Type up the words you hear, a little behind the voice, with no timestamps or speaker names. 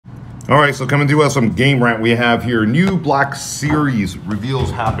All right, so coming to us some game rant, we have here new Black Series reveals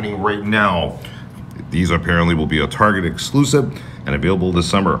happening right now. These apparently will be a Target exclusive and available this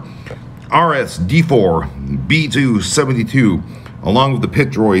summer. RS-D4 B272, along with the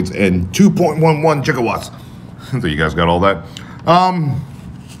pit droids and 2.11 gigawatts. So you guys got all that.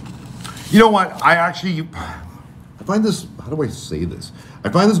 You know what? I find this, how do I say this? I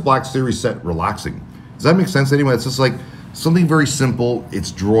find this Black Series set relaxing. Does that make sense anyway? It's just like something very simple.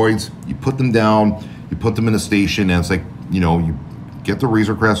 It's droids. You put them down, you put them in a station, and it's like, you know, you get the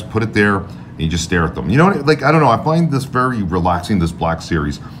Razor Crest, put it there, and you just stare at them. You know what? Like, I don't know. I find this very relaxing, this Black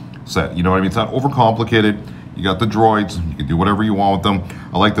Series set. You know what I mean? It's not overcomplicated. You got the droids. You can do whatever you want with them.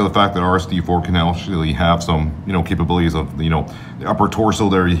 I like the fact that RS-D4 can actually have some, you know, capabilities of, you know, the upper torso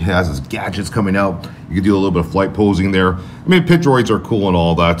there. He has his gadgets coming out. You can do a little bit of flight posing there. I mean, pit droids are cool and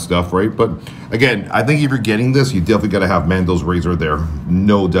all that stuff, right? But again, I think if you're getting this, you definitely got to have Mando's Razor there.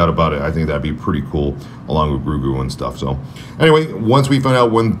 No doubt about it. I think that'd be pretty cool along with Grogu and stuff. So anyway, once we find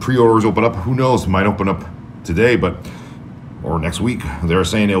out when pre-orders open up, who knows? It might open up today, or next week. They're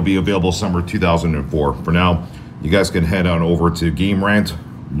saying it'll be available summer 2004. For now, you guys can head on over to Game Rant,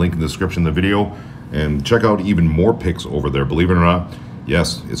 link in the description of the video, and check out even more pics over there. Believe it or not,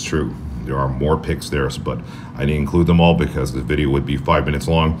 yes, it's true. There are more pics there, but I didn't include them all because the video would be 5 minutes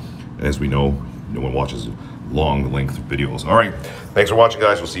long. As we know, no one watches long length videos. All right, thanks for watching,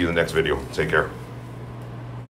 guys. We'll see you in the next video. Take care.